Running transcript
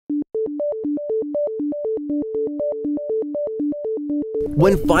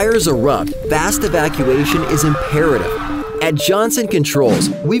When fires erupt, fast evacuation is imperative. At Johnson Controls,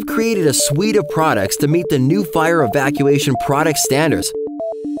 we've created a suite of products to meet the new fire evacuation product standards.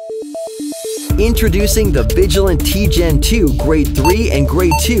 Introducing the Vigilant T-GEN2 Grade 3 and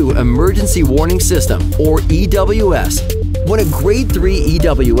Grade 2 Emergency Warning System, or EWS. When a Grade 3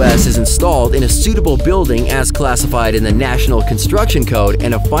 EWS is installed in a suitable building as classified in the National Construction Code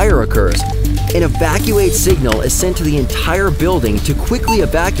and a fire occurs, an evacuate signal is sent to the entire building to quickly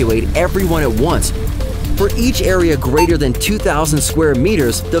evacuate everyone at once. For each area greater than 2,000 square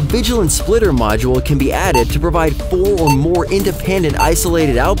meters, the Vigilant splitter module can be added to provide 4 or more independent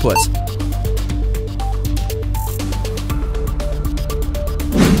isolated outputs.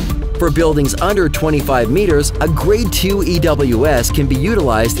 For buildings under 25 meters, a Grade 2 EWS can be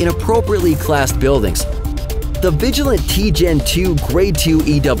utilized in appropriately classed buildings. The Vigilant T-GEN2 Grade 2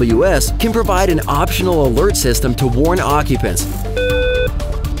 EWS can provide an optional alert system to warn occupants,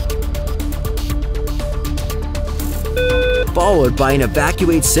 followed by an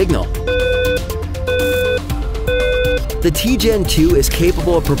evacuate signal. The T-GEN2 is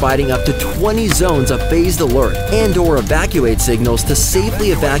capable of providing up to 20 zones of phased alert and/or evacuate signals to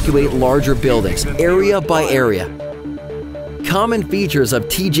safely evacuate larger buildings, area by area. Common features of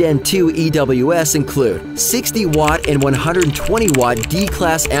T-GEN2 EWS include 60-watt and 120-watt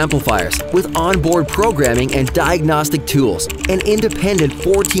D-class amplifiers with onboard programming and diagnostic tools, an independent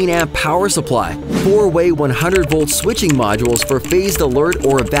 14-amp power supply, 4-way 100-volt switching modules for phased alert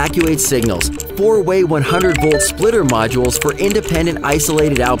or evacuate signals, 4-way 100-volt splitter modules for independent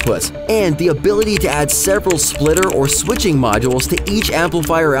isolated outputs, and the ability to add several splitter or switching modules to each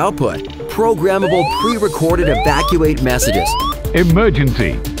amplifier output. Programmable pre-recorded evacuate messages.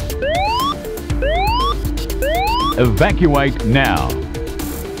 Emergency. Evacuate now.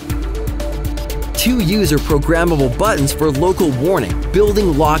 2 user programmable buttons for local warning,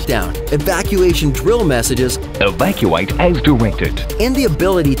 building lockdown, evacuation drill messages, Evacuate as directed. and the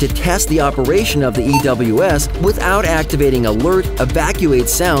ability to test the operation of the EWS without activating alert, evacuate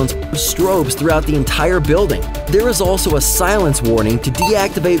sounds, or strobes throughout the entire building. There is also a silence warning to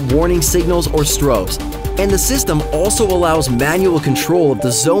deactivate warning signals or strobes. And the system also allows manual control of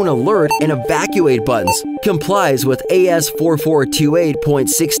the zone alert and evacuate buttons, complies with AS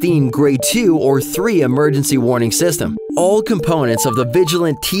 4428.16 Grade 2 or 3 emergency warning system. All components of the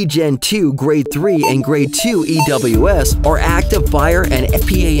Vigilant T-GEN2 Grade 3 and Grade 2 EWS are active fire and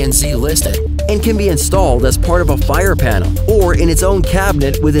FPANZ listed and can be installed as part of a fire panel or in its own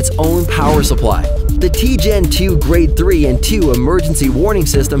cabinet with its own power supply. The T-GEN2 Grade 3 and 2 emergency warning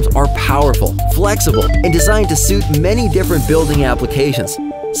systems are powerful, flexible, and designed to suit many different building applications.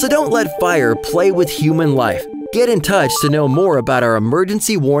 So don't let fire play with human life. Get in touch to know more about our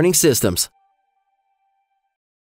emergency warning systems.